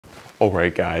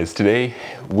Alright guys, today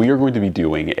we are going to be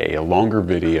doing a longer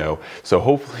video, so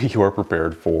hopefully you are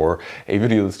prepared for a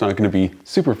video that's not going to be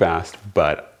super fast,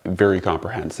 but very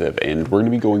comprehensive, and we're going to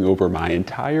be going over my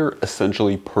entire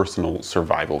essentially personal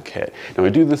survival kit. Now I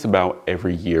do this about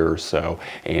every year or so,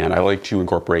 and I like to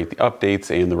incorporate the updates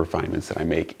and the refinements that I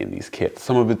make in these kits.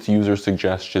 Some of it's user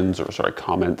suggestions, or sorry,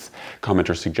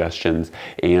 commenter suggestions,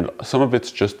 and some of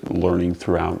it's just learning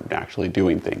throughout and actually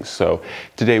doing things. So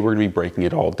today we're going to be breaking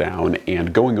it all down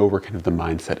and going over kind of the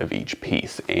mindset of each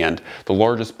piece, and the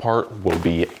largest part will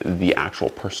be the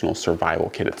actual personal survival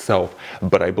kit itself,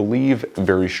 but I believe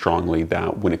very strongly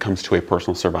that when it comes to a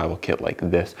personal survival kit like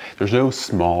this, there's no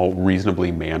small,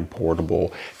 reasonably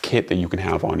man-portable kit that you can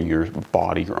have on your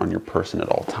body or on your person at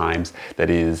all times that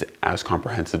is as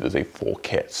comprehensive as a full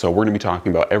kit. So we're going to be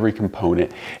talking about every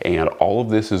component, and all of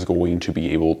this is going to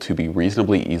be able to be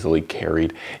reasonably easily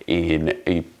carried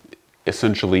in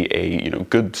essentially a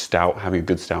good stout, having a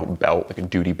good stout belt, like a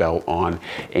duty belt on,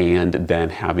 and then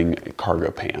having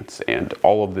cargo pants, and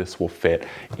all of this will fit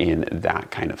in that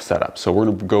kind of setup. So we're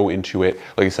going to go into it.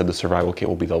 Like I said, the survival kit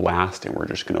will be the last, and we're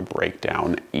just going to break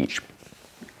down each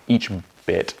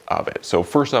bit of it. So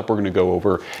first up, we're going to go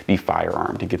over the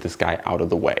firearm to get this guy out of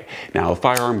the way. Now, the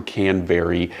firearm can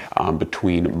vary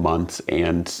between months,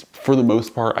 and for the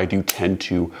most part, I do tend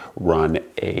to run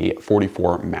a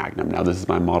 44 Magnum. Now, this is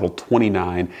my model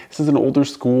 29. This is an older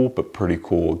school, but pretty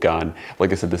cool gun.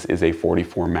 Like I said, this is a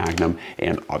 44 Magnum,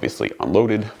 and obviously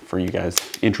unloaded for you guys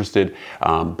interested.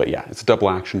 But yeah, it's a double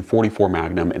action 44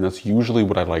 Magnum, and that's usually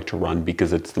what I like to run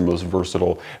because it's the most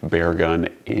versatile bear gun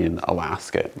in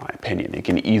Alaska, in my opinion. It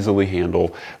can easily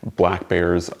handle black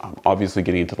bears. Obviously,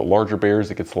 getting into the larger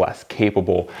bears, it gets less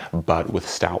capable, but with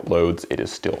stout loads, it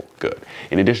is still good.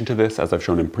 In addition to this, as I've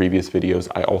shown in previous videos,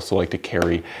 I also like to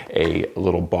carry a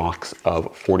little box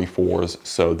of 44s.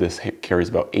 So this carries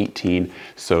about 18.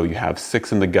 So you have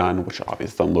 6 in the gun, which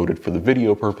obviously is unloaded for the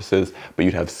video purposes, but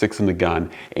you'd have 6 in the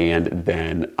gun and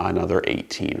then another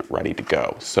 18 ready to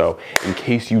go. So in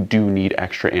case you do need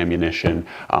extra ammunition,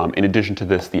 in addition to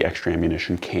this, the extra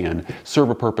ammunition can serve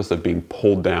a purpose of being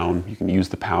pulled down. You can use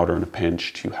the powder in a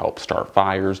pinch to help start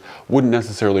fires. Wouldn't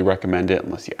necessarily recommend it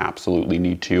unless you absolutely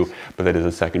need to, but that is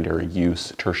a secondary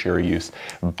use, tertiary use,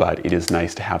 but it is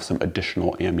nice to have some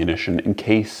additional ammunition in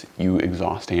case you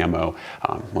exhaust ammo.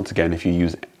 Once again, if you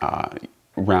use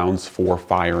rounds for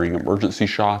firing emergency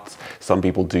shots, some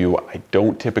people do. I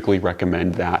don't typically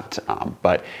recommend that,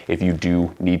 but if you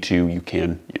do need to, you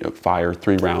can fire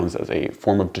 3 rounds as a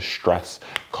form of distress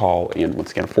call. And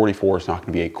once again, 44 is not going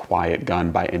to be a quiet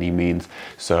gun by any means.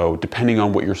 So depending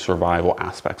on what your survival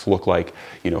aspects look like,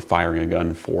 firing a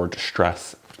gun for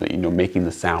distress, making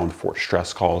the sound for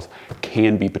stress calls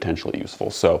can be potentially useful.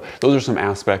 So those are some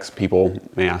aspects. People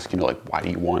may ask, like, why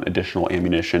do you want additional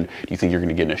ammunition? Do you think you're going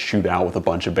to get in a shootout with a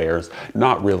bunch of bears?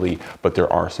 Not really, but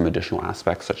there are some additional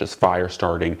aspects such as fire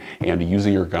starting and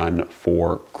using your gun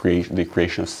for the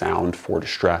creation of sound for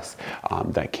distress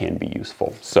that can be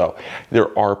useful. So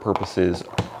there are purposes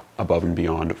above and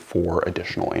beyond for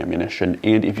additional ammunition,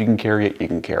 and if you can carry it, you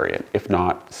can carry it. If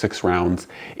not, 6 rounds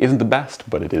isn't the best,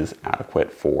 but it is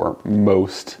adequate for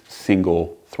most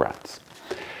single threats.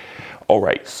 All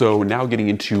right, so now getting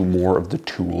into more of the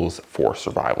tools for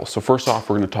survival. So first off,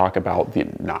 we're going to talk about the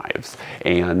knives.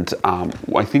 And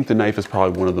I think the knife is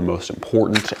probably one of the most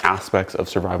important aspects of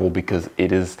survival because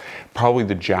it is probably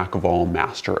the jack of all,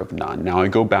 master of none. Now I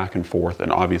go back and forth,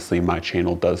 and obviously my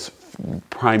channel does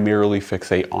primarily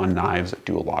fixate on knives. I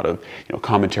do a lot of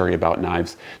commentary about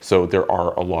knives, so there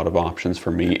are a lot of options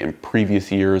for me in previous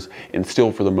years, and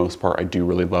still for the most part I do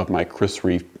really love my Chris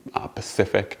Reeve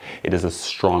Pacific. It is a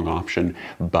strong option,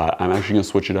 but I'm actually going to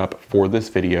switch it up for this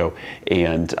video,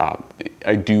 and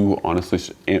I do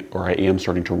honestly, or I am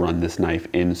starting to run this knife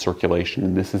in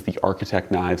circulation. This is the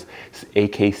Architect Knives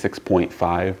AK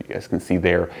 6.5. You guys can see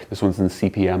there, this one's in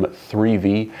CPM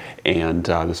 3V, and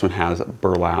this one has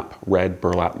red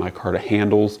burlap micarta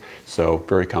handles, so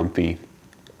very comfy.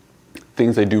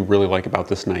 Things I do really like about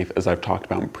this knife, as I've talked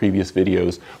about in previous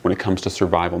videos, when it comes to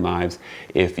survival knives,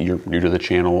 if you're new to the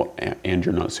channel and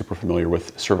you're not super familiar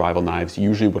with survival knives,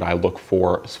 usually what I look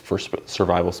for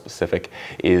survival specific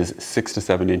is 6 to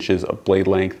 7 inches of blade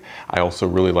length. I also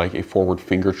really like a forward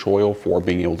finger choil for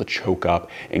being able to choke up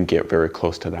and get very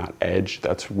close to that edge.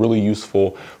 That's really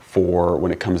useful for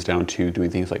when it comes down to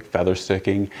doing things like feather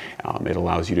sticking. It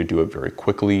allows you to do it very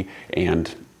quickly,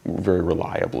 and very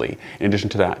reliably. In addition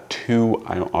to that, too,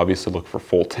 I obviously look for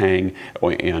full tang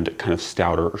and kind of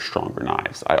stouter or stronger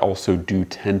knives. I also do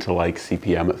tend to like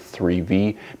CPM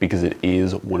 3V because it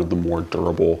is one of the more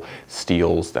durable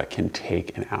steels that can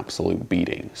take an absolute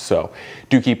beating. So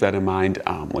do keep that in mind.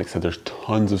 Like I said, there's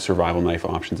tons of survival knife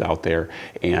options out there,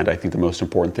 and I think the most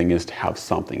important thing is to have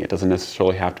something. It doesn't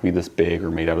necessarily have to be this big or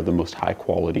made out of the most high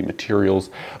quality materials,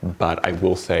 but I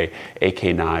will say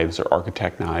AK Knives or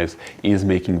Architect Knives is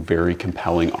making very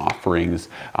compelling offerings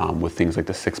with things like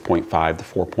the 6.5, the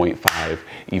 4.5,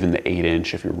 even the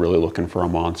 8-inch if you're really looking for a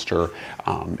monster.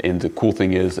 And the cool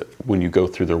thing is when you go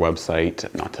through their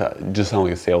website, not to just sound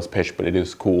like a sales pitch, but it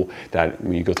is cool that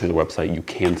when you go through the website, you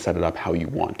can set it up how you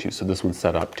want to. So this one's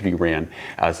set up to be ran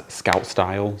as scout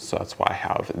style. So that's why I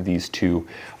have these two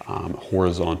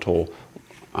horizontal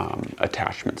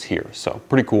attachments here. So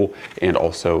pretty cool. And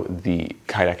also the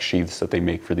Kydex sheaths that they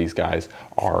make for these guys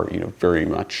are, you know, very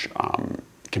much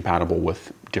compatible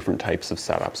with different types of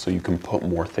setups. So you can put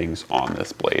more things on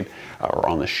this blade or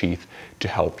on the sheath to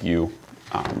help you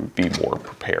be more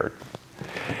prepared.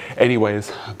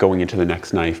 Anyways, going into the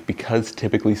next knife, because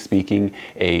typically speaking,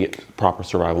 a proper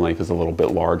survival knife is a little bit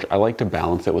large, I like to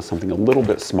balance it with something a little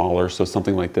bit smaller. So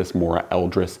something like this Mora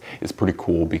Eldris is pretty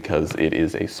cool because it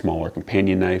is a smaller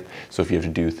companion knife. So if you have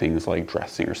to do things like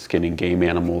dressing or skinning game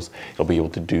animals, you'll be able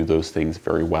to do those things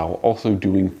very well. Also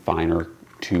doing finer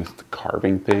toothed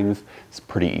carving things is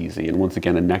pretty easy. And once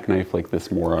again, a neck knife like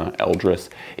this Mora Eldris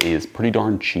is pretty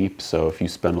darn cheap. So if you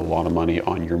spend a lot of money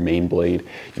on your main blade,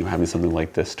 you know, having something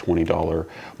like this $20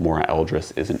 Mora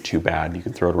Eldris isn't too bad. You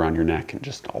can throw it around your neck and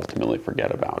just ultimately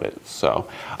forget about it. So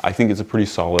I think it's a pretty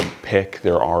solid pick.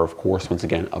 There are, of course, once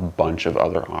again, a bunch of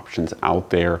other options out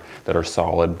there that are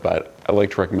solid, but I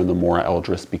like to recommend the Mora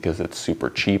Eldris because it's super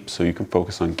cheap, so you can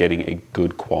focus on getting a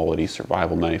good quality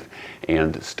survival knife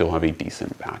and still have a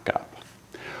decent backup.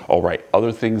 All right,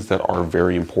 other things that are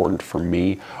very important for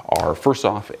me are, first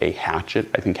off, a hatchet.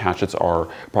 I think hatchets are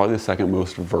probably the second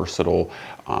most versatile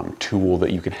tool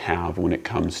that you can have when it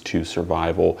comes to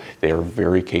survival. They are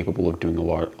very capable of doing a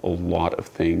lot of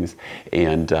things.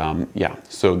 And yeah,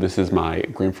 so this is my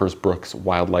Grimfirst Brooks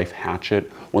Wildlife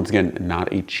Hatchet. Once again,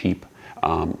 not a cheap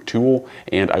tool.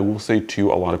 And I will say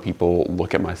too, a lot of people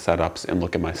look at my setups and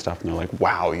look at my stuff and they're like,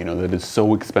 wow, you know, that is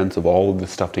so expensive. All of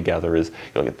this stuff together is, you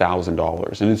know, like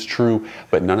 $1,000. And it's true,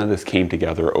 but none of this came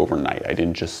together overnight. I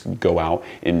didn't just go out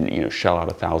and, you know, shell out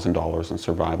 $1,000 on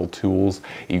survival tools.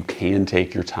 You can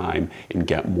take your time and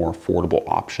get more affordable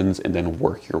options and then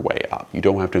work your way up. You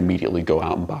don't have to immediately go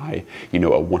out and buy, you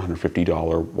know, a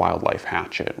 $150 wildlife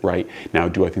hatchet, right? Now,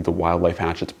 do I think the wildlife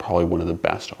hatchet's probably one of the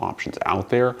best options out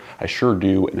there? I sure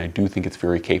do, and I do think it's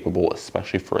very capable,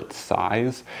 especially for its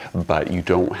size, but you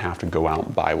don't have to go out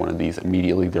and buy one of these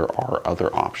immediately. There are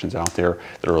other options out there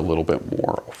that are a little bit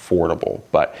more affordable,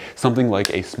 but something like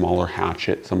a smaller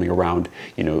hatchet, something around,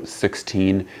 you know,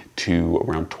 16 to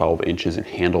around 12 inches in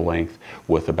handle length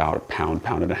with about a pound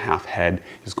and a half head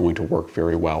is going to work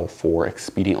very well for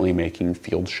expediently making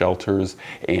field shelters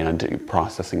and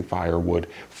processing firewood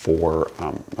for,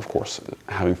 of course,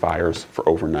 having fires for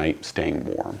overnight, staying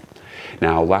warm.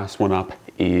 Now, last one up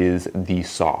is the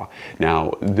saw.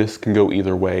 Now, this can go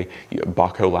either way.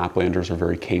 Baco Laplanders are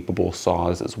very capable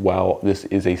saws as well. This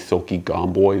is a Silky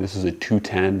Gomboy. This is a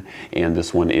 210, and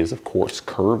this one is, of course,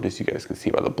 curved, as you guys can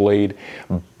see by the blade.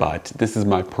 But this is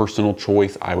my personal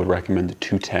choice. I would recommend the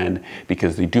 210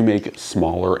 because they do make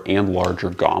smaller and larger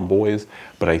Gomboys,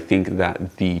 but I think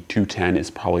that the 210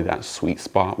 is probably that sweet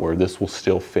spot where this will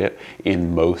still fit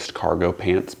in most cargo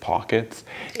pants pockets,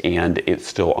 and it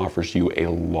still offers you a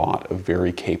lot of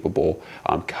very capable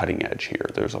cutting edge here.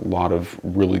 There's a lot of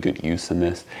really good use in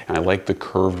this, and I like the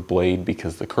curved blade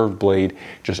because the curved blade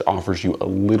just offers you a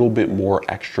little bit more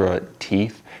extra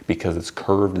teeth because it's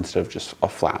curved instead of just a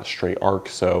flat straight arc.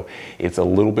 So it's a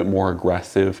little bit more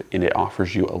aggressive and it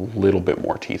offers you a little bit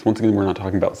more teeth. Once again, we're not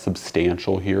talking about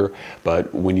substantial here,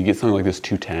 but when you get something like this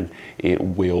 210, it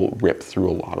will rip through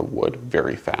a lot of wood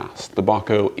very fast. The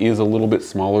Baco is a little bit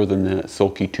smaller than the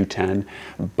Silky 210,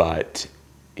 but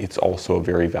it's also a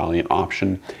very valiant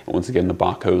option. And once again, the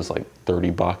Baco is like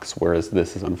 30 bucks, whereas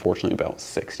this is unfortunately about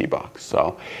 60 bucks.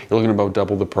 So you're looking at about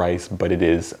double the price, but it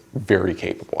is very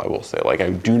capable, I will say. Like, I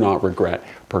do not regret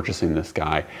purchasing this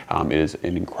guy. It is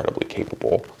an incredibly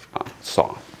capable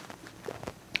saw.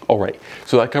 All right,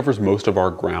 so that covers most of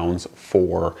our grounds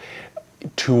for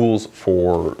tools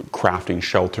for crafting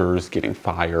shelters, getting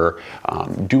fire,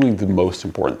 doing the most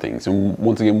important things. And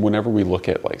once again, whenever we look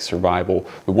at like survival,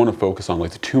 we want to focus on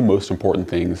like the two most important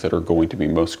things that are going to be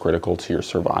most critical to your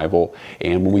survival.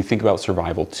 And when we think about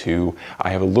survival too, I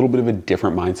have a little bit of a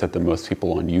different mindset than most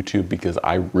people on YouTube, because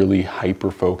I really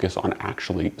hyper focus on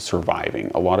actually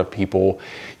surviving. A lot of people,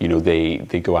 you know, they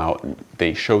go out and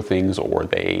they show things, or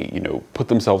they, you know, put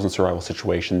themselves in survival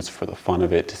situations for the fun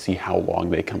of it to see how long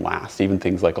they can last. Even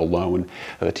things like Alone,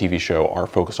 the TV show, are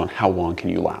focused on how long can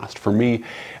you last. For me,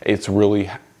 it's really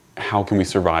how can we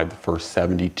survive the first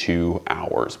 72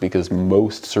 hours? Because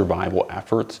most survival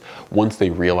efforts, once they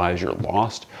realize you're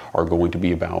lost, are going to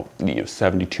be about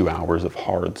 72 hours of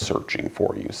hard searching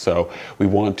for you. So we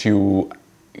want to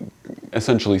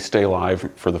essentially stay alive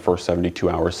for the first 72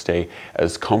 hours, stay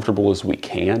as comfortable as we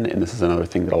can. And this is another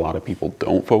thing that a lot of people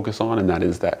don't focus on, and that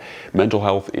is that mental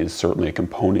health is certainly a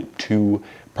component to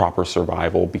proper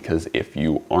survival, because if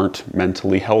you aren't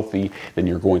mentally healthy, then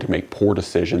you're going to make poor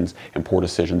decisions, and poor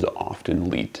decisions often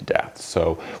lead to death.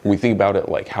 So when we think about it,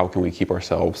 like how can we keep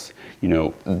ourselves, you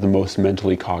know, the most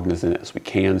mentally cognizant as we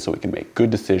can, so we can make good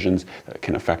decisions that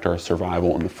can affect our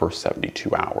survival in the first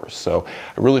 72 hours. So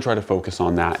I really try to focus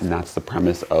on that, and that's the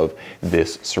premise of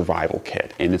this survival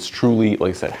kit. And it's truly, like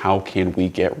I said, how can we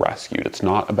get rescued? It's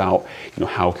not about, you know,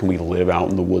 how can we live out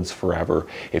in the woods forever.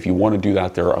 If you want to do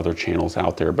that, there are other channels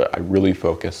out there, but I really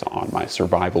focus on my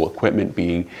survival equipment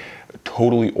being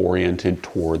totally oriented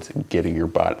towards getting your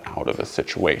butt out of a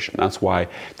situation. That's why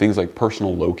things like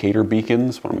personal locator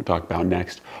beacons, what I'm going to talk about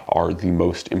next, are the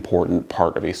most important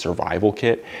part of a survival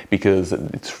kit, because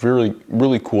it's really,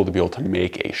 really cool to be able to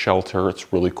make a shelter.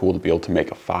 It's really cool to be able to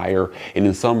make a fire. And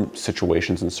in some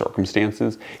situations and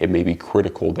circumstances, it may be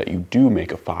critical that you do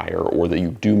make a fire, or that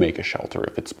you do make a shelter.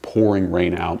 If it's pouring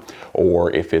rain out,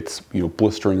 or if it's, you know,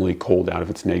 blisteringly cold out, if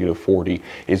it's -40,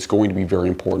 it's going to be very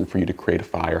important for you to create a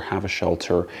fire, have a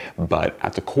shelter. But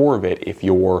at the core of it, if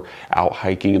you're out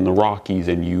hiking in the Rockies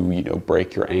and you know,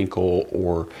 break your ankle,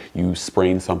 or you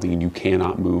sprain something and you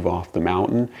cannot move off the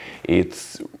mountain,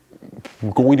 it's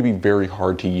going to be very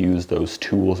hard to use those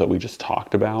tools that we just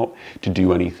talked about to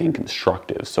do anything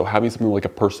constructive. So having something like a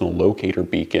personal locator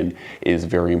beacon is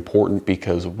very important,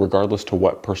 because regardless to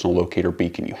what personal locator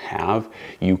beacon you have,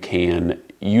 you can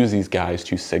use these guys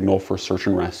to signal for search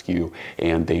and rescue,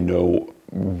 and they know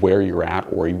where you're at,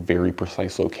 or a very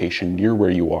precise location near where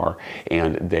you are,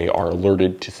 and they are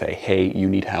alerted to say, hey, you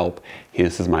need help.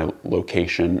 This is my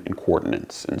location and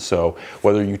coordinates. And so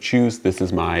whether you choose, this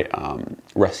is my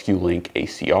Rescue Link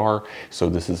ACR, so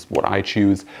this is what I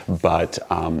choose, but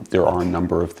there are a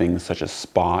number of things such as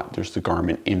Spot, there's the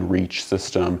Garmin InReach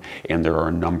system, and there are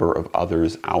a number of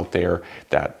others out there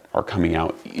that are coming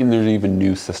out, and there's even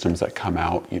new systems that come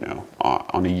out, you know,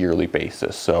 on a yearly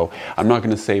basis. So I'm not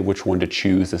going to say which one to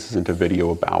choose. This isn't a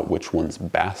video about which one's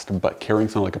best, but carrying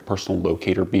something like a personal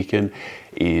locator beacon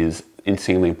is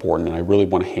insanely important. And I really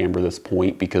want to hammer this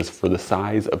point, because for the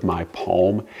size of my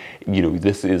palm, you know,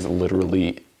 this is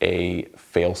literally a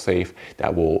fail-safe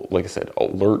that will, like I said,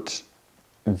 alert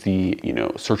the, you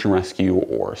know, search and rescue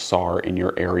or SAR in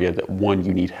your area that, one,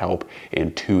 you need help,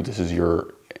 and two, this is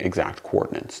your exact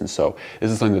coordinates. And so this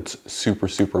is something that's super,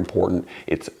 super important.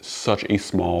 It's such a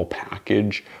small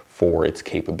package for its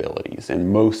capabilities.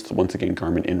 And most, once again,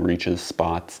 Garmin InReach's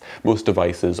Spots, most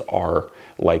devices are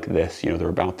like this, you know, they're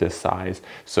about this size.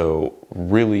 So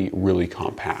really, really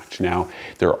compact. Now,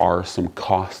 there are some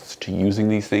costs to using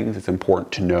these things. It's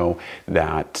important to know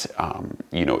that,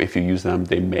 you know, if you use them,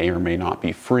 they may or may not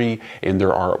be free. And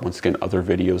there are, once again, other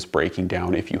videos breaking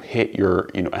down, if you hit your,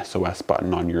 you know, SOS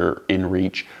button on your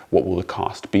InReach, what will the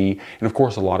cost be? And of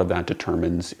course, a lot of that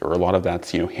determines, or a lot of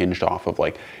that's, you know, hinged off of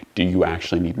like, do you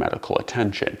actually need medical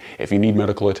attention? If you need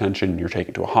medical attention, you're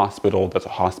taken to a hospital, that's a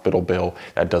hospital bill.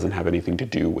 That doesn't have anything to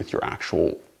do with your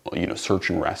actual, you know,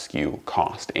 search and rescue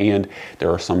cost. And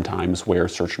there are some times where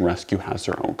search and rescue has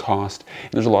their own cost,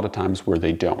 and there's a lot of times where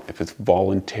they don't. If it's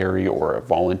voluntary, or a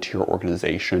volunteer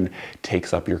organization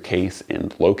takes up your case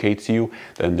and locates you,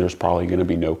 then there's probably going to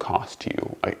be no cost to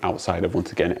you, outside of,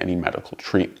 once again, any medical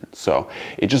treatment. So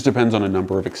it just depends on a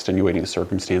number of extenuating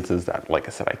circumstances that, like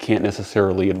I said, I can't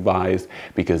necessarily advise,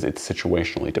 because it's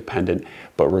situationally dependent.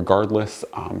 But regardless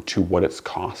to what it's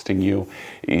costing you,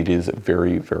 it is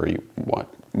very, very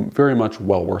much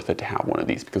well worth it to have one of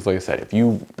these. Because like I said, if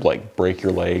you like break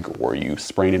your leg, or you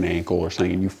sprain an ankle or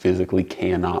something, and you physically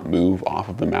cannot move off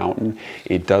of the mountain,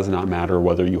 it does not matter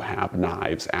whether you have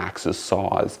knives, axes,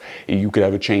 saws. You could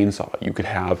have a chainsaw, you could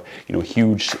have, you know,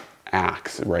 huge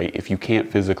acts, right? If you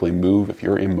can't physically move, if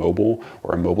you're immobile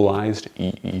or immobilized,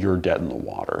 you're dead in the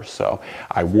water. So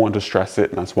I want to stress it,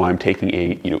 and that's why I'm taking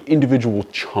a individual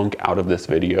chunk out of this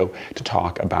video to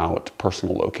talk about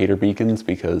personal locator beacons,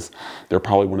 because they're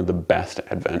probably one of the best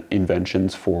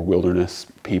inventions for wilderness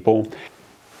people.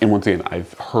 And once again,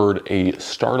 I've heard a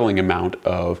startling amount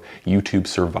of YouTube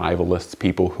survivalists,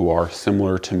 people who are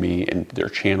similar to me in their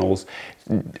channels,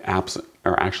 apps,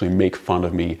 or actually make fun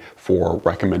of me for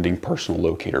recommending personal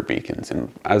locator beacons.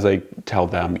 And as I tell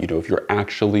them, if you're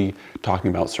actually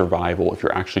talking about survival, if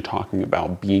you're actually talking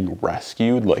about being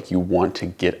rescued, like you want to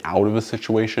get out of a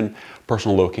situation,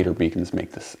 personal locator beacons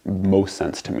make this most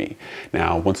sense to me.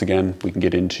 Now, once again, we can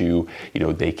get into,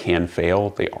 they can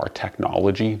fail. They are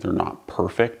technology. They're not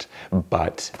perfect,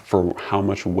 but for how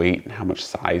much weight and how much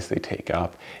size they take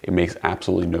up, it makes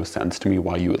absolutely no sense to me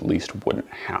why you at least wouldn't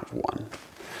have one.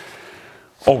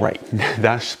 All right,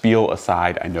 that spiel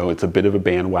aside, I know it's a bit of a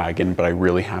bandwagon, but I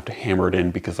really have to hammer it in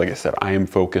because, like I said, I am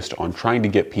focused on trying to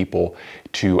get people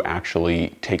to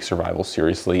actually take survival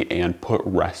seriously and put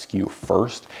rescue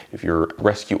first. If you're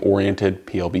rescue oriented,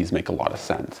 PLBs make a lot of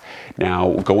sense.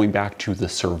 Now, going back to the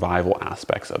survival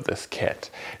aspects of this kit,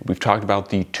 we've talked about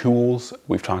the tools,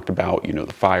 we've talked about,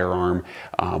 the firearm,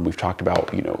 we've talked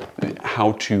about,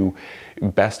 how to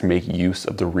best make use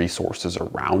of the resources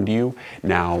around you.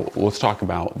 Now, let's talk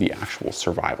about the actual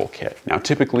survival kit. Now,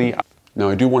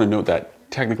 I do want to note that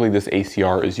technically this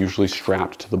ACR is usually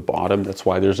strapped to the bottom. That's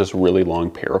why there's this really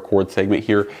long paracord segment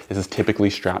here. This is typically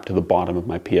strapped to the bottom of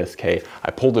my PSK.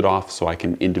 I pulled it off so I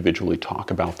can individually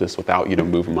talk about this without,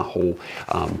 moving my whole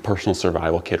personal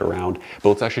survival kit around. But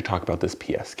let's actually talk about this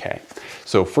PSK.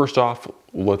 So first off,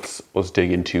 let's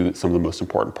dig into some of the most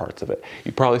important parts of it.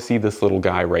 You probably see this little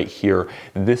guy right here.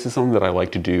 This is something that I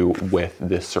like to do with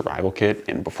this survival kit.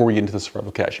 And before we get into the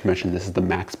survival kit, I should mention this is the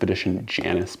Maxpedition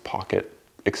Janus Pocket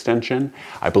extension.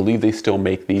 I believe they still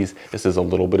make these. This is a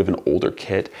little bit of an older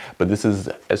kit, but this is,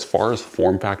 as far as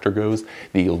form factor goes,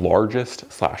 the largest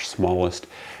 / smallest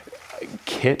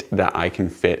kit that I can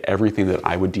fit everything that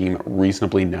I would deem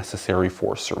reasonably necessary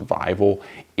for survival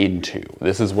into.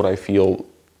 This is what I feel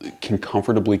can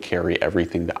comfortably carry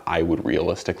everything that I would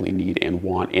realistically need and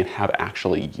want and have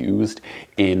actually used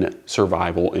in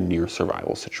survival and near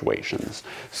survival situations.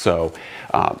 So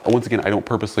once again, I don't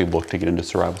purposely look to get into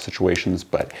survival situations,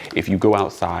 but if you go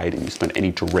outside and you spend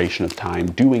any duration of time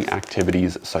doing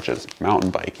activities such as mountain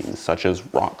biking, such as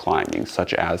rock climbing,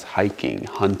 such as hiking,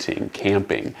 hunting,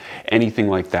 camping, anything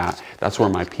like that, that's where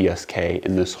my PSK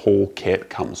and this whole kit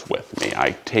comes with me.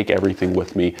 I take everything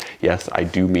with me. Yes, I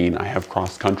do mean I have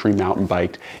cross-country mountain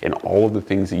biked, and all of the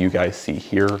things that you guys see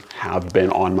here have been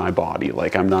on my body.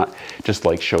 Like, I'm not just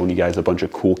like showing you guys a bunch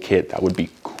of cool kit that would be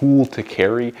cool to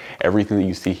carry. Everything that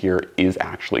you see here is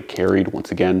actually carried.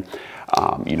 Once again,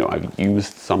 I've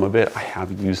used some of it. I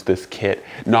have used this kit,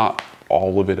 not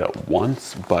all of it at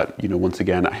once, but once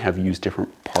again, I have used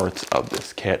different parts of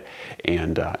this kit,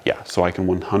 and yeah, so I can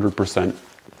 100%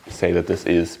 say that this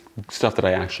is stuff that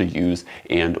I actually use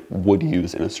and would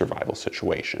use in a survival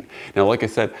situation. Now, like I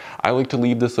said, I like to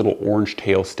leave this little orange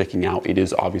tail sticking out. It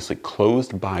is obviously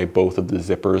closed by both of the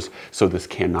zippers, so this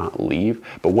cannot leave.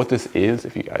 But what this is,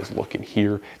 if you guys look in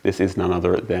here, this is none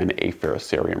other than a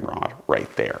ferrocerium rod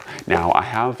right there. Now, I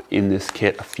have in this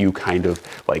kit a few kind of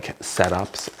like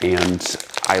setups, and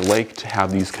I like to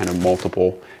have these kind of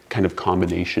multiple kind of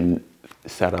combination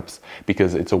setups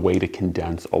because it's a way to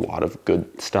condense a lot of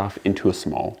good stuff into a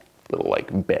small little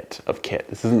like bit of kit.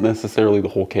 This isn't necessarily the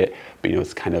whole kit, but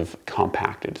it's kind of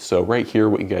compacted. So right here,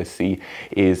 what you guys see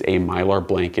is a Mylar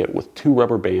blanket with 2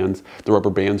 rubber bands. The rubber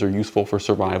bands are useful for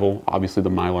survival. Obviously the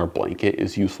Mylar blanket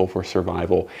is useful for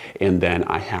survival. And then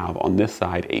I have on this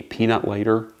side a peanut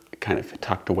lighter kind of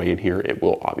tucked away in here. It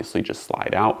will obviously just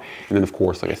slide out. And then of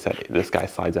course, like I said, this guy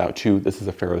slides out too. This is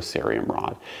a ferrocerium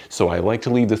rod. So I like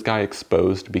to leave this guy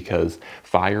exposed because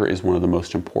fire is one of the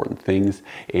most important things,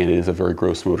 and it is a very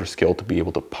gross motor skill to be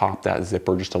able to pop that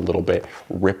zipper just a little bit,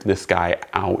 rip this guy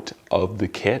out of the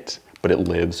kit, but it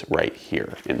lives right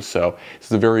here. And so this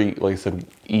is a very, like I said,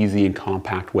 easy and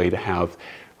compact way to have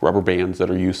rubber bands that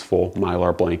are useful,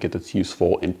 Mylar blanket that's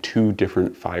useful, and 2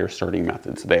 different fire starting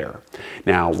methods there.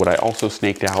 Now, what I also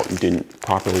snaked out and didn't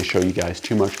properly show you guys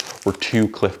too much were 2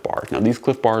 Cliff Bars. Now, these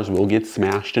Cliff Bars will get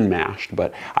smashed and mashed,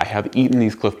 but I have eaten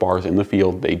these Cliff Bars in the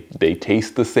field. They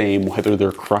taste the same, whether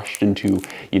they're crushed into,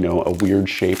 a weird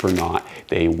shape or not.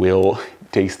 They will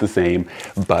taste the same,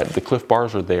 but the Cliff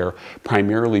Bars are there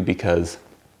primarily because,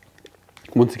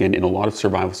 once again, in a lot of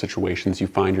survival situations, you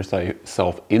find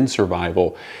yourself in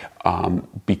survival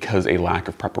because a lack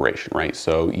of preparation, right?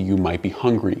 So you might be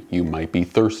hungry, you might be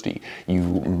thirsty, you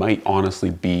might honestly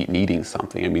be needing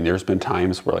something. I mean, there's been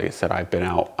times where, like I said, I've been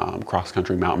out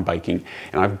cross-country mountain biking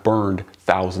and I've burned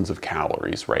thousands of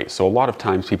calories, right? So a lot of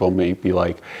times people may be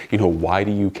like, you know, why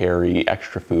do you carry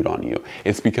extra food on you?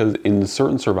 It's because in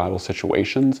certain survival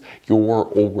situations, you're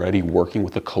already working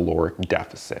with a caloric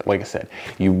deficit. Like I said,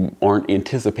 you aren't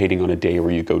anticipating on a day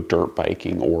where you go dirt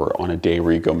biking or on a day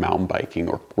where you go mountain biking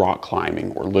or rock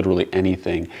climbing or literally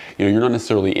anything. You know, you're not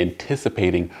necessarily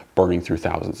anticipating burning through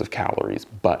thousands of calories,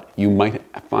 but you might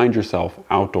find yourself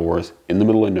outdoors in the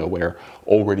middle of nowhere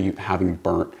already having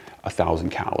burnt 1,000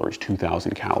 calories,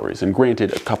 2,000 calories. And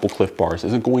granted, a couple Cliff Bars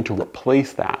isn't going to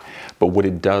replace that, but what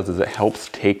it does is it helps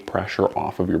take pressure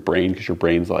off of your brain, because your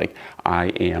brain's like, I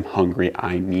am hungry,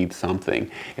 I need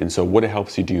something. And so what it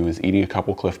helps you do is eating a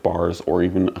couple Cliff Bars or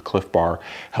even a Cliff Bar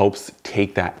helps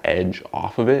take that edge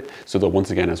off of it, so that once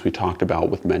again, as we talked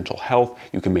about with mental health,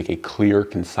 you can make a clear,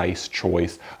 concise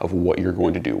choice of what you're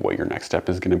going to do, what your next step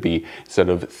is going to be, instead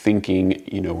of thinking,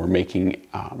 you know, or making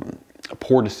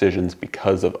poor decisions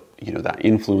because of, you know, that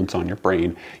influence on your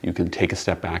brain. You can take a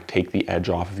step back, take the edge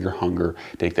off of your hunger,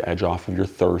 take the edge off of your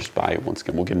thirst by, once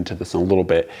again, we'll get into this in a little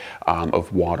bit,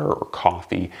 of water or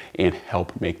coffee, and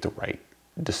help make the right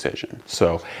decision.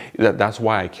 So that's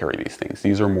why I carry these things.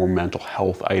 These are more mental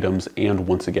health items, and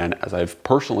once again, as I've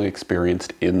personally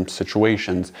experienced in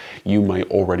situations, you might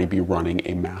already be running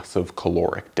a massive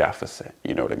caloric deficit,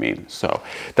 you know what I mean? So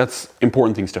that's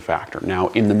important things to factor. Now,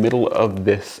 in the middle of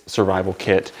this survival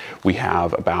kit, we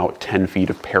have about 10 feet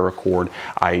of paracord.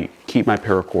 I keep my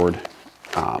paracord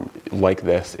like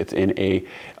this. It's in a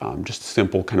just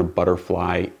simple kind of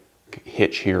butterfly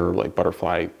hitch here, like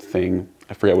butterfly thing.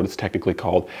 I forget what it's technically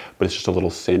called, but it's just a little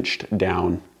cinched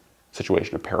down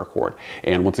situation of paracord.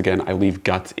 And once again, I leave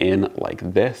guts in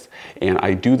like this, and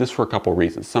I do this for a couple of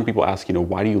reasons. Some people ask, you know,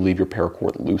 why do you leave your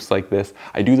paracord loose like this?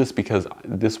 I do this because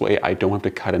this way I don't have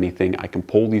to cut anything. I can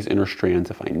pull these inner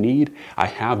strands if I need. I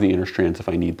have the inner strands if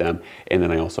I need them, and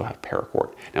then I also have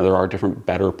paracord. Now, there are different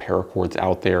better paracords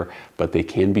out there, but they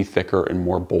can be thicker and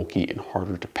more bulky and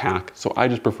harder to pack, so I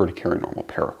just prefer to carry normal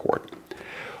paracord.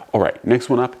 All right, next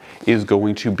one up is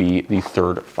going to be the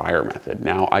third fire method.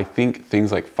 Now, I think things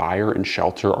like fire and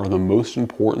shelter are the most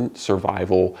important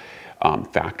survival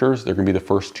factors. They're gonna be the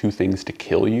first two things to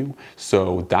kill you.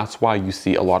 So that's why you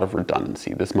see a lot of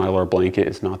redundancy. This Mylar blanket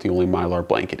is not the only Mylar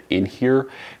blanket in here.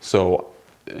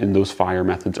 And those fire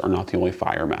methods are not the only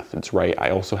fire methods, right? I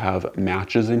also have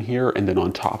matches in here, and then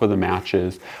on top of the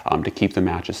matches, to keep the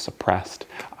matches suppressed,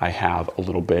 I have a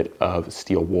little bit of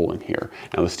steel wool in here.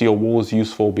 Now, the steel wool is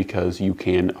useful because you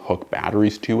can hook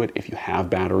batteries to it. If you have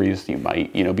batteries, you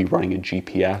might, you know, be running a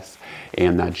GPS,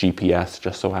 and that GPS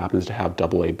just so happens to have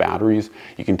AA batteries.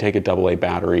 You can take a AA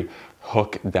battery,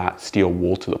 hook that steel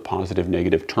wool to the positive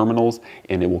negative terminals,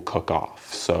 and it will cook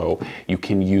off. So you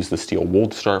can use the steel wool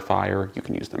to start fire, you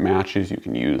can use the matches, you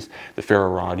can use the ferro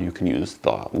rod, you can use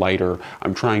the lighter.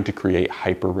 I'm trying to create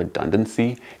hyper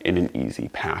redundancy in an easy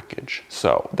package.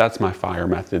 So that's my fire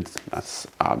methods. That's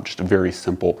just a very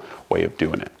simple way of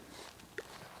doing it.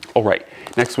 All right,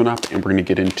 next one up, and we're gonna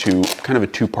get into kind of a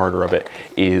two-parter of it,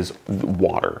 is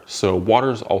water. So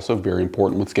water is also very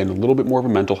important. Once again, a little bit more of a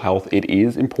mental health. It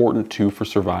is important too for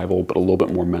survival, but a little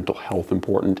bit more mental health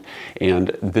important.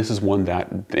 And this is one that,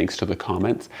 thanks to the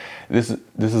comments, this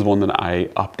is one that I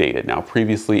updated. Now,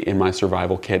 previously in my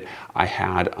survival kit, I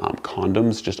had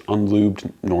condoms, just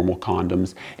unlubed normal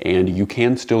condoms, and you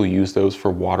can still use those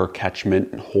for water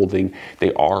catchment and holding.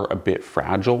 They are a bit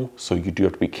fragile, so you do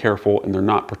have to be careful, and they're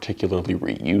not particularly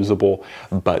reusable,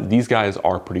 but these guys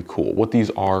are pretty cool. What these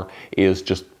are is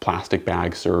just plastic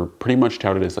bags. They're pretty much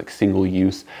touted as like single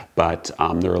use, but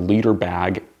they're a liter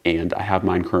bag, and I have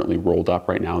mine currently rolled up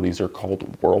right now. These are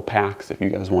called Whirl Packs if you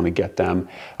guys want to get them.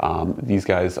 These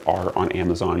guys are on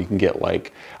Amazon. You can get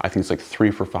like, I think it's like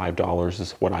 3 for $5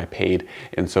 is what I paid.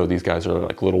 And so these guys are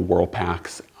like little Whirl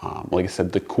Packs. Like I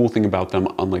said, the cool thing about them,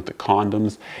 unlike the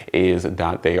condoms, is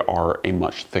that they are a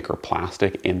much thicker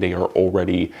plastic, and they are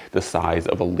already the size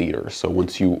of a liter. So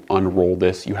once you unroll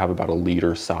this, you have about a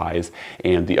liter size.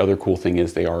 And the other cool thing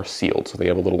is they are sealed. So they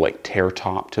have a little like tear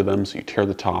top to them. So you tear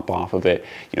the top off of it,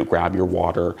 you know, grab your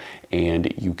water,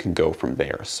 and you can go from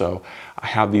there. So I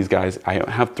have these guys. I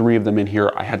have 3 of them in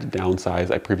here. I had to downsize.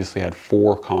 I previously had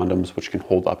 4 condoms, which can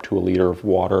hold up to a liter of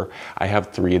water. I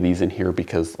have 3 of these in here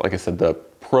because, like I said, the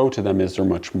pro to them is they're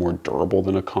much more durable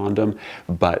than a condom,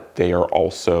 but they are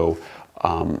also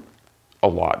a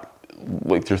lot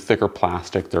like they're thicker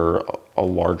plastic, they're a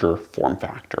larger form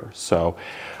factor. So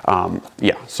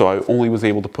yeah, so I only was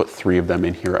able to put 3 of them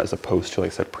in here as opposed to,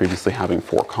 like I said, previously having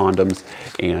 4 condoms.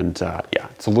 And yeah,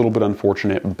 it's a little bit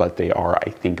unfortunate, but they are, I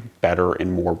think, better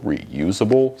and more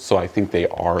reusable. So I think the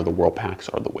Whirl packs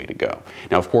are the way to go.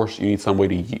 Now, of course, you need some way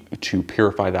to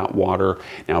purify that water.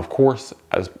 Now, of course,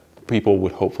 as people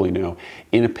would hopefully know,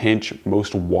 in a pinch,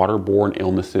 most waterborne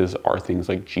illnesses are things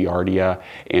like Giardia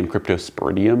and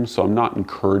Cryptosporidium. So I'm not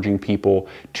encouraging people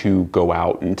to go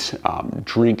out and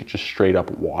drink just straight up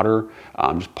water,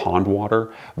 just pond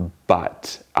water.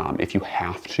 But if you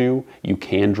have to, you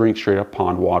can drink straight up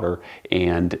pond water.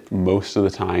 And most of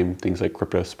the time, things like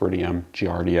Cryptosporidium,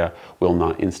 Giardia will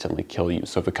not instantly kill you.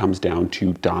 So if it comes down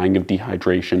to dying of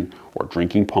dehydration or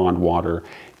drinking pond water,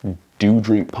 do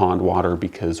drink pond water,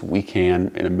 because we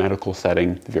can, in a medical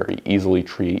setting, very easily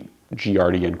treat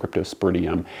Giardia and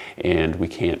Cryptosporidium, and we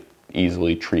can't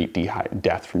easily treat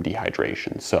death from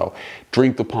dehydration. So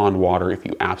drink the pond water if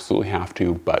you absolutely have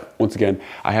to. But once again,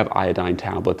 I have iodine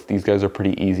tablets. These guys are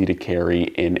pretty easy to carry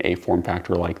in a form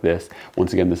factor like this.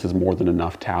 Once again, this is more than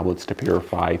enough tablets to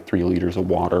purify 3 liters of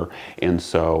water. And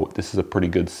so this is a pretty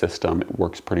good system. It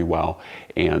works pretty well.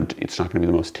 And it's not going to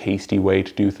be the most tasty way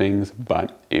to do things,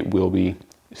 but it will be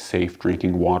safe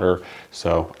drinking water.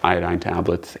 So iodine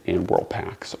tablets and Whirl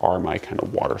packs are my kind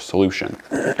of water solution.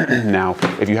 Now,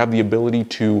 if you have the ability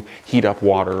to heat up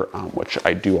water, which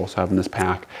I do also have in this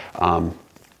pack,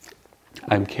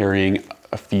 I'm carrying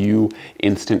a few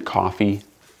instant coffee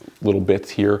little bits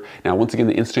here. Now, once again,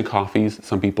 the instant coffees,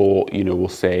 some people, will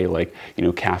say like,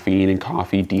 caffeine in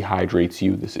coffee dehydrates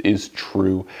you. This is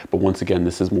true. But once again,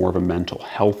 this is more of a mental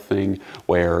health thing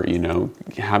where,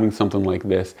 having something like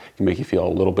this can make you feel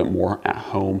a little bit more at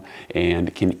home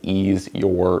and can ease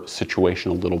your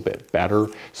situation a little bit better.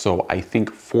 So I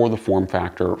think for the form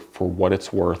factor, for what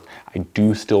it's worth, I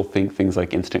do still think things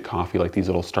like instant coffee, like these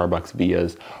little Starbucks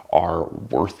Vias, are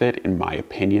worth it in my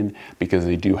opinion, because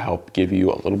they do help give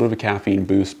you a little bit of a caffeine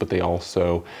boost, but they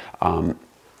also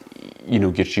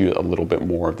get you a little bit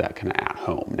more of that kind of at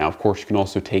home. Now, of course, you can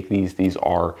also take these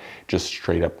are just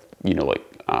straight up,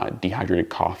 dehydrated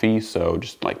coffee, so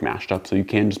just like mashed up. So you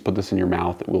can just put this in your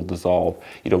mouth, it will dissolve.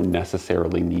 You don't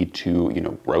necessarily need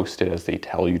to, roast it as they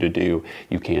tell you to do.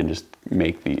 You can just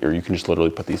you can just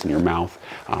literally put these in your mouth.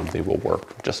 They will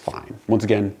work just fine. Once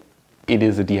again, it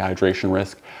is a dehydration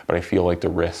risk, but I feel like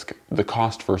the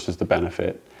cost versus the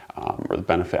benefit, or the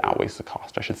benefit outweighs the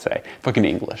cost, I should say. Fucking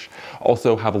English.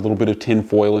 Also have a little bit of tin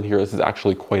foil in here. This is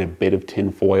actually quite a bit of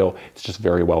tin foil. It's just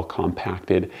very well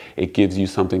compacted. It gives you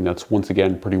something that's, once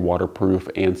again, pretty waterproof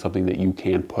and something that you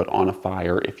can put on a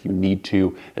fire if you need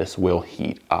to. This will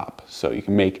heat up. So you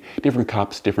can make different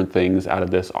cups, different things out of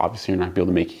this. Obviously, you're not gonna be able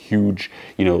to make huge,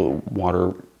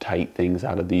 watertight things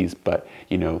out of these, but,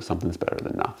 something's better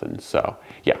than nothing. So,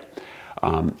 yeah.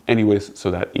 Anyways,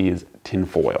 so that is tin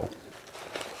foil.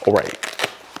 All right,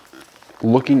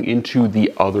 looking into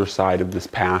the other side of this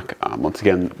pack, once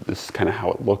again, this is kind of how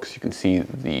it looks. You can see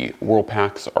the Whirl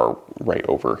packs are right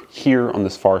over here on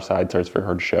this far side. Sorry, it's very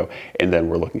hard to show. And then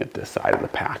we're looking at this side of the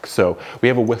pack. So we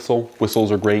have a whistle.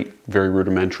 Whistles are great, very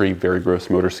rudimentary, very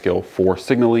gross motor skill for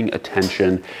signaling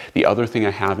attention. The other thing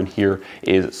I have in here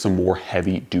is some more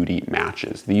heavy duty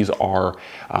matches. These are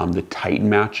the Titan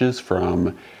matches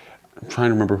from, I'm trying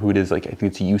to remember who it is, like I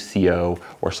think it's UCO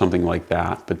or something like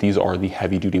that, but these are the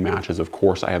heavy duty matches. Of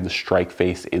course, I have the strike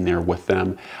face in there with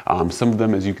them. Some of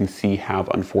them, as you can see, have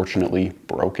unfortunately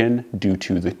broken due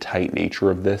to the tight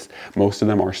nature of this. Most of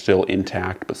them are still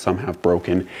intact, but some have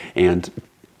broken. And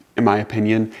in my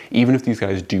opinion, even if these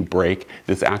guys do break,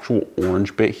 this actual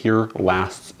orange bit here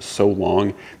lasts so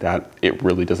long that it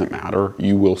really doesn't matter.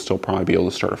 You will still probably be able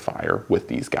to start a fire with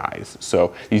these guys.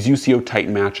 So these UCO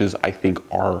Titan matches, I think,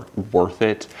 are worth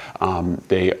it.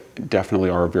 They definitely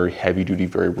are a very heavy duty,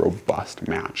 very robust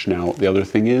match. Now, the other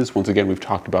thing is, once again, we've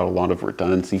talked about a lot of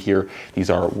redundancy here. There's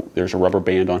a rubber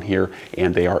band on here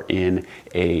and they are in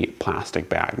a plastic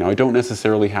bag. Now, I don't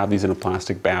necessarily have these in a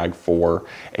plastic bag for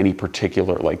any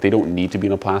particular, like they don't need to be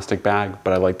in a plastic bag,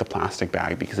 but I like the plastic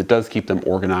bag because it does keep them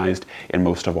organized, and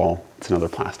most of all, it's another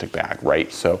plastic bag,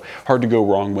 right? So hard to go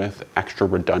wrong with extra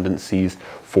redundancies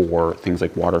for things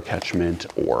like water catchment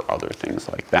or other things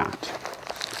like that.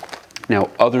 Now,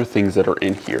 other things that are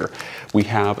in here, we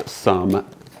have some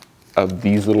of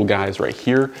these little guys right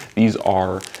here. These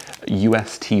are,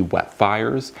 UST wet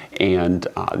fires, and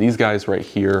these guys right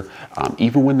here,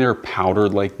 even when they're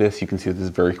powdered like this, you can see this is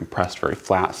very compressed, very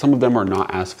flat. Some of them are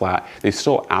not as flat. They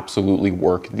still absolutely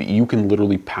work. You can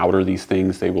literally powder these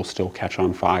things. They will still catch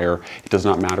on fire. It does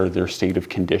not matter their state of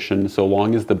condition. So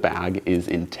long as the bag is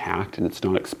intact and it's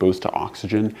not exposed to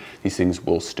oxygen, these things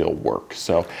will still work.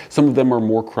 So some of them are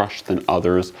more crushed than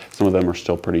others. Some of them are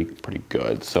still pretty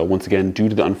good. So once again, due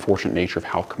to the unfortunate nature of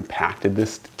how compacted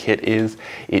this kit is,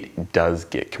 it does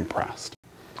get compressed.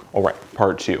 All right,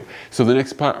 part two. So the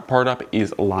next part up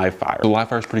is live fire. The live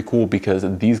fire is pretty cool because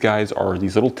these guys are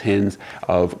these little tins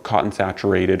of wax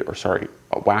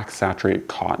saturated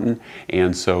cotton,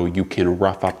 and so you can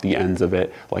rough up the ends of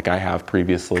it like I have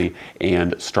previously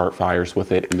and start fires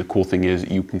with it. And the cool thing is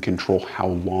you can control how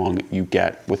long you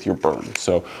get with your burn.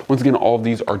 So once again, all of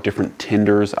these are different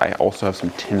tinders. I also have some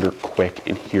Tinder Quick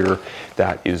in here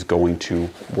that is going to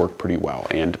work pretty well.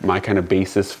 And my kind of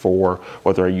basis for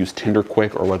whether I use Tinder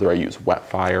Quick or whether I use wet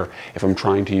fire, if I'm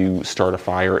trying to start a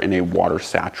fire in a water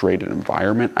saturated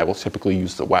environment, I will typically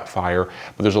use the wet fire.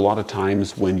 But there's a lot of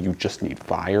times when you just need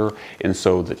fire, and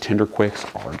so the Tinder Quicks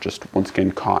are just, once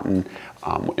again, cotton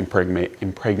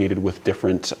impregnated with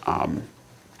different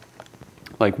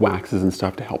like waxes and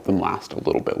stuff to help them last a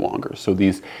little bit longer. So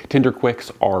these Tinder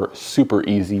Quicks are super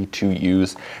easy to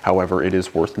use. However, it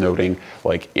is worth noting,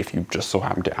 like if you just so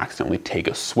happen to accidentally take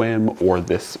a swim or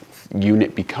this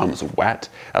unit becomes wet,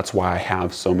 that's why I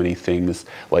have so many things,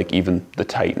 like even the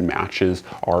Titan matches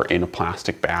are in a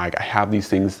plastic bag. I have these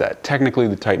things that technically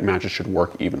the Titan matches should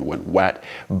work even when wet,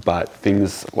 but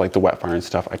things like the wet fire and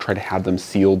stuff, I try to have them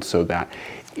sealed so that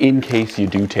in case you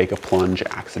do take a plunge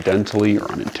accidentally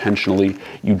or unintentionally,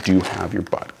 you do have your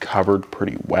butt covered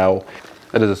pretty well.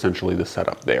 That is essentially the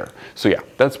setup there. So yeah,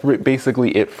 that's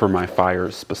basically it for my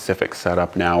fire specific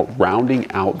setup. Now,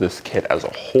 rounding out this kit as a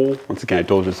whole, once again, I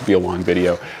told you this would be a long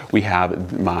video, we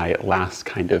have my last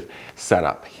kind of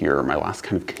setup here, my last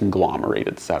kind of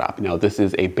conglomerated setup. Now, this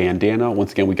is a bandana.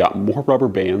 Once again, we got more rubber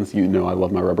bands. You know I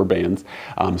love my rubber bands.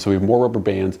 So we have more rubber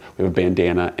bands, we have a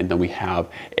bandana, and then we have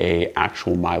a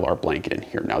actual Mylar blanket in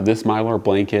here. Now, this Mylar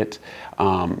blanket,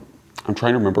 I'm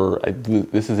trying to remember,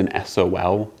 this is an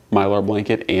SOL Mylar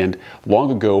blanket, and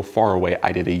long ago, far away,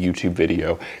 I did a YouTube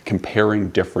video comparing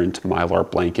different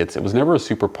Mylar blankets. It was never a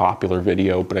super popular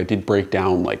video, but I did break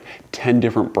down like 10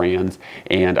 different brands,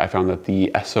 and I found that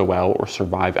the SOL, or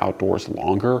Survive Outdoors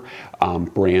Longer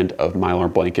brand of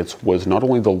Mylar blankets was not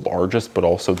only the largest, but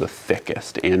also the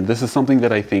thickest. And this is something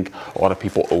that I think a lot of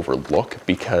people overlook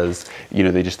because, you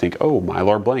know, they just think, oh,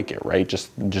 Mylar blanket, right?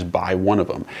 Just buy one of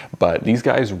them. But these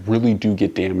guys really do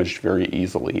get damaged very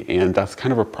easily, and that's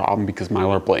kind of a problem because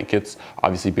Mylar blankets,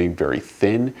 obviously being very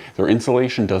thin, their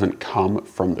insulation doesn't come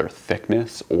from their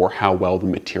thickness or how well the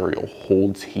material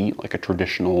holds heat like a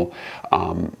traditional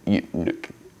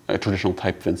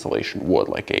type of insulation would.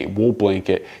 Like a wool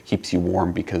blanket keeps you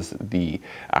warm because the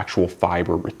actual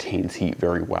fiber retains heat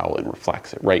very well and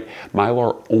reflects it, right?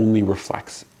 Mylar only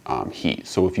reflects heat.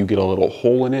 So if you get a little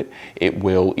hole in it, it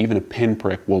will, even a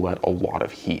pinprick will let a lot of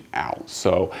heat out.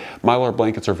 So Mylar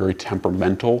blankets are very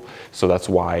temperamental. So that's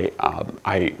why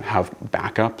I have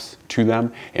backups to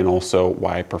them, and also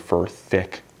why I prefer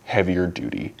thick, heavier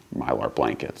duty Mylar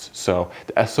blankets. So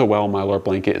the SOL Mylar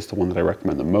blanket is the one that I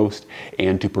recommend the most,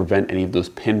 and to prevent any of those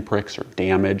pinpricks or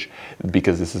damage,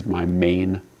 because this is my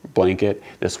main blanket,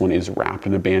 this one is wrapped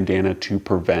in a bandana to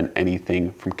prevent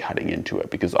anything from cutting into it,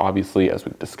 because obviously, as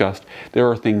we've discussed, there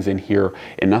are things in here,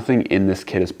 and nothing in this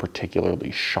kit is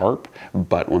particularly sharp,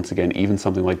 but once again, even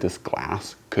something like this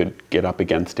glass could get up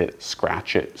against it,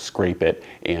 scratch it, scrape it,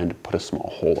 and put a small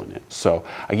hole in it. So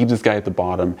I keep this guy at the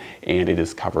bottom, and it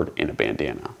is covered in a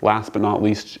bandana. Last but not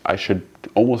least, I should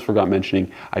almost forgot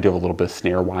mentioning, I do have a little bit of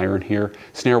snare wire in here.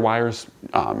 Snare wire's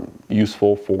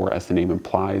useful for, as the name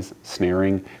implies,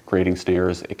 snaring, creating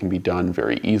snares. It can be done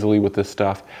very easily with this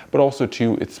stuff, but also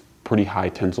too, it's pretty high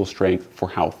tensile strength for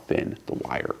how thin the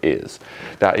wire is.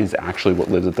 That is actually what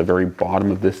lives at the very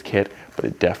bottom of this kit, but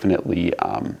it definitely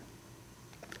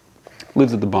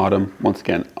lives at the bottom, once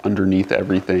again, underneath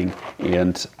everything,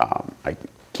 and I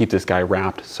keep this guy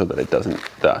wrapped so that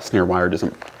the snare wire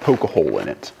doesn't poke a hole in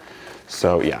it.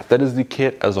 So yeah, that is the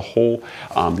kit as a whole.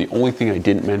 The only thing I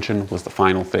didn't mention was the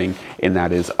final thing, and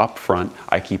that is up front,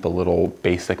 I keep a little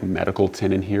basic medical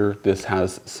tin in here. This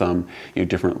has some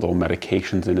different little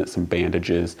medications in it, some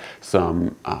bandages,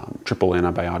 some triple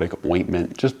antibiotic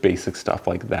ointment, just basic stuff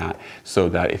like that, so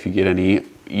that if you get any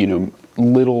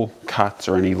little cuts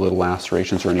or any little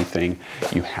lacerations or anything,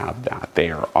 you have that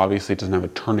there. Obviously, it doesn't have a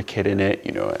tourniquet in it.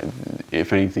 You know,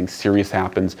 if anything serious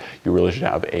happens, you really should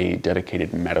have a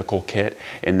dedicated medical kit.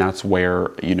 And that's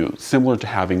where, you know, similar to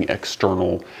having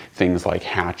external things like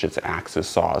hatchets, axes,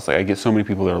 saws. Like, I get so many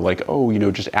people that are like, oh, you know,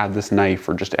 just add this knife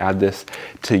or just add this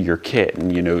to your kit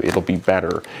and, you know, it'll be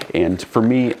better. And for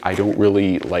me, I don't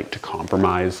really like to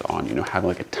compromise on, you know, having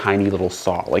like a tiny little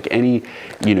saw. Like any,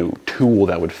 you know, tool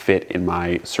that would fit in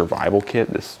my survival kit,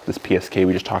 this PSK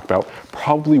we just talked about,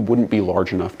 probably wouldn't be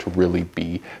large enough to really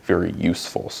be very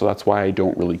useful. So that's why I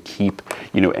don't really keep,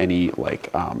 you know, any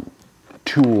like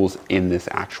tools in this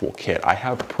actual kit. I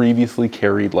have previously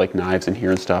carried like knives in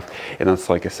here and stuff, and that's,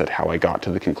 like I said, how I got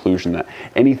to the conclusion that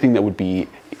anything that would be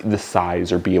the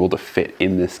size or be able to fit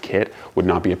in this kit would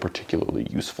not be a particularly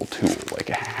useful tool. Like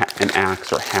an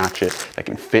axe or hatchet that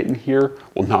can fit in here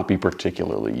will not be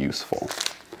particularly useful.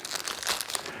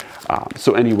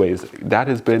 So anyways, that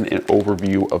has been an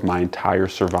overview of my entire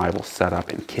survival setup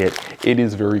and kit. It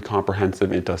is very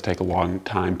comprehensive. It does take a long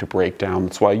time to break down.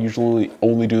 That's why I usually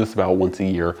only do this about once a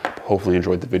year. Hopefully you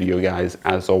enjoyed the video, guys.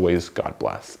 As always, God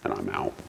bless, and I'm out.